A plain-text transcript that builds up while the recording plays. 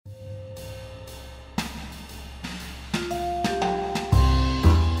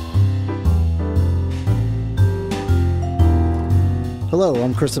Hello,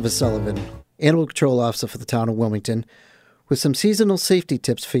 I'm Christopher Sullivan, Animal Control Officer for the town of Wilmington, with some seasonal safety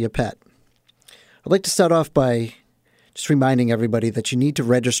tips for your pet. I'd like to start off by just reminding everybody that you need to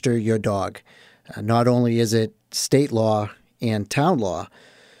register your dog. Not only is it state law and town law,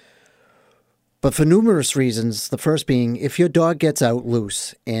 but for numerous reasons. The first being, if your dog gets out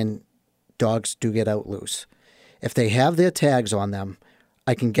loose, and dogs do get out loose, if they have their tags on them,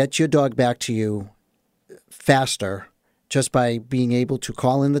 I can get your dog back to you faster just by being able to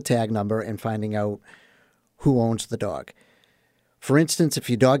call in the tag number and finding out who owns the dog. For instance, if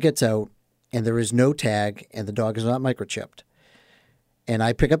your dog gets out and there is no tag and the dog is not microchipped, and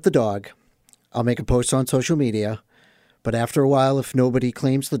I pick up the dog, I'll make a post on social media, but after a while, if nobody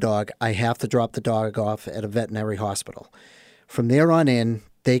claims the dog, I have to drop the dog off at a veterinary hospital. From there on in,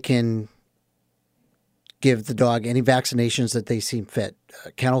 they can give the dog any vaccinations that they seem fit.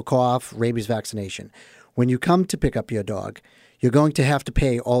 Kennel cough, rabies vaccination. When you come to pick up your dog, you're going to have to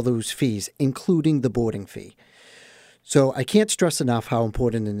pay all those fees, including the boarding fee. So I can't stress enough how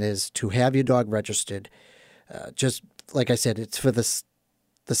important it is to have your dog registered. Just like I said, it's for the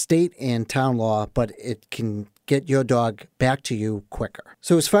state and town law, but it can get your dog back to you quicker.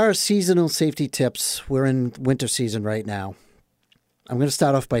 So as far as seasonal safety tips, we're in winter season right now. I'm going to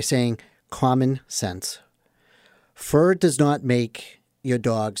start off by saying common sense. Fur does not make your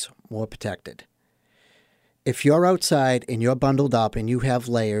dogs more protected. If you're outside and you're bundled up and you have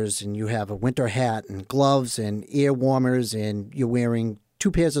layers and you have a winter hat and gloves and ear warmers and you're wearing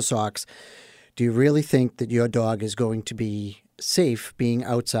 2 pairs of socks, do you really think that your dog is going to be safe being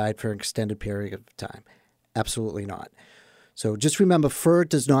outside for an extended period of time? Absolutely not. So just remember, fur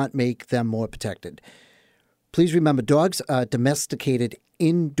does not make them more protected. Please remember, dogs are domesticated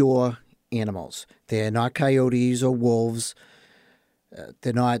indoor animals. They're not coyotes or wolves.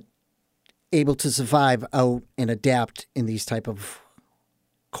 They're not able to survive out and adapt in these type of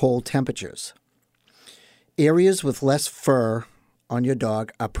cold temperatures. Areas with less fur on your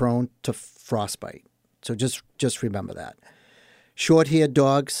dog are prone to frostbite. So just remember that. Short-haired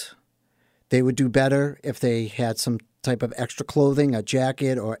dogs, they would do better if they had some type of extra clothing, a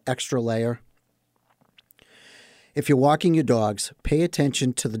jacket or extra layer. If you're walking your dogs, pay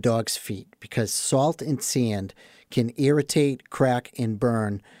attention to the dog's feet because salt and sand can irritate, crack, and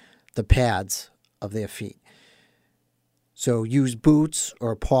burn the pads of their feet. So use boots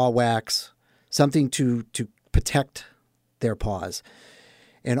or paw wax, something to protect their paws.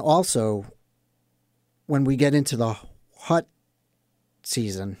 And also, when we get into the hot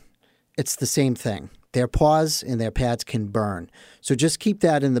season, it's the same thing. Their paws and their pads can burn. So just keep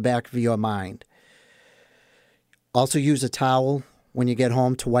that in the back of your mind. Also use a towel when you get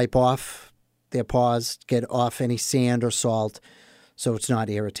home to wipe off their paws, get off any sand or salt so it's not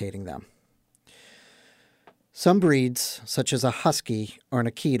irritating them. Some breeds, such as a Husky or an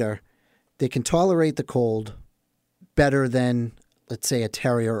Akita, they can tolerate the cold better than, let's say, a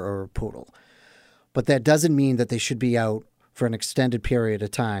Terrier or a Poodle. But that doesn't mean that they should be out for an extended period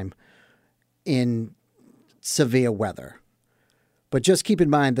of time in severe weather. But just keep in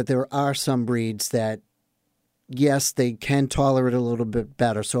mind that there are some breeds that, yes, they can tolerate it a little bit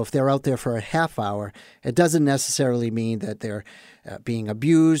better. So if they're out there for a half hour, it doesn't necessarily mean that they're being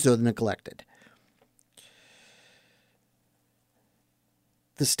abused or neglected.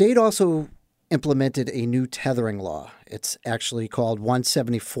 The state also implemented a new tethering law. It's actually called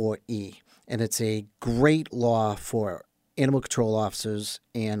 174E, and it's a great law for animal control officers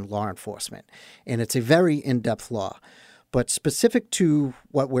and law enforcement. And it's a very in-depth law. But specific to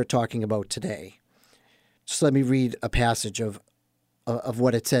what we're talking about today, just let me read a passage of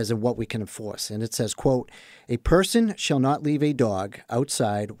what it says and what we can enforce. And it says, quote, "A person shall not leave a dog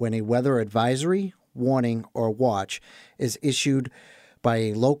outside when a weather advisory, warning, or watch is issued by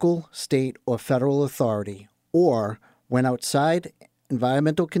a local, state, or federal authority, or when outside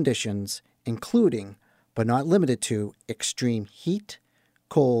environmental conditions, including but not limited to extreme heat,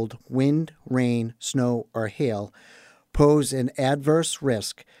 cold, wind, rain, snow, or hail, pose an adverse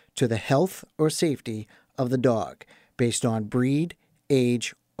risk to the health or safety of the dog based on breed,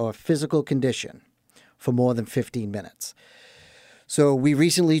 age, or physical condition for more than 15 minutes. So we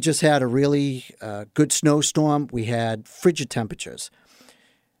recently just had a really good snowstorm. We had frigid temperatures.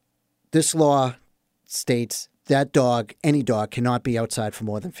 This law states that dog, any dog, cannot be outside for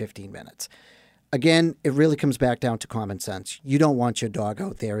more than 15 minutes. Again, it really comes back down to common sense. You don't want your dog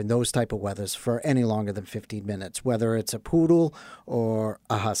out there in those type of weathers for any longer than 15 minutes, whether it's a poodle or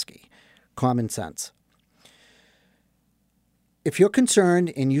a husky. Common sense. If you're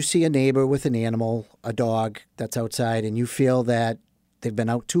concerned and you see a neighbor with an animal, a dog that's outside, and you feel that they've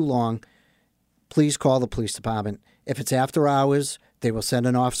been out too long, please call the police department. If it's after hours, They will send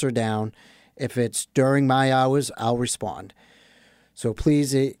an officer down. If it's during my hours, I'll respond. So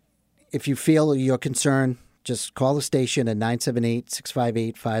please, if you feel you're concerned, just call the station at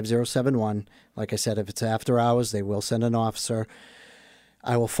 978-658-5071. Like I said, if it's after hours, they will send an officer.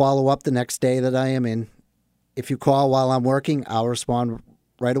 I will follow up the next day that I am in. If you call while I'm working, I'll respond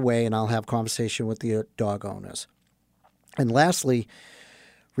right away, and I'll have conversation with the dog owners. And lastly,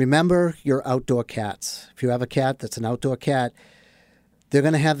 remember your outdoor cats. If you have a cat that's an outdoor cat, they're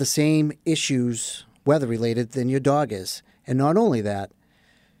going to have the same issues, weather-related, than your dog is. And not only that,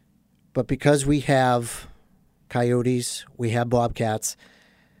 but because we have coyotes, we have bobcats,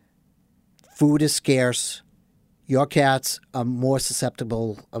 food is scarce, your cats are more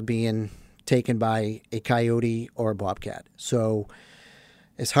susceptible of being taken by a coyote or a bobcat. So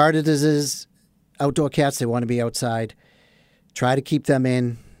as hard as it is, outdoor cats, they want to be outside. Try to keep them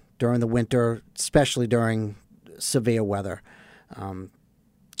in during the winter, especially during severe weather,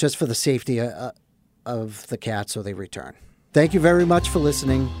 just for the safety of the cats so they return. Thank you very much for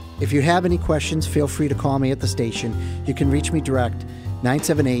listening. If you have any questions, feel free to call me at the station. You can reach me direct,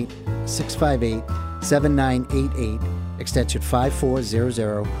 978-658-7988, extension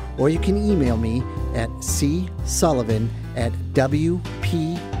 5400, or you can email me at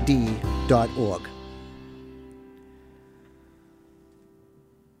csullivan@wpd.org.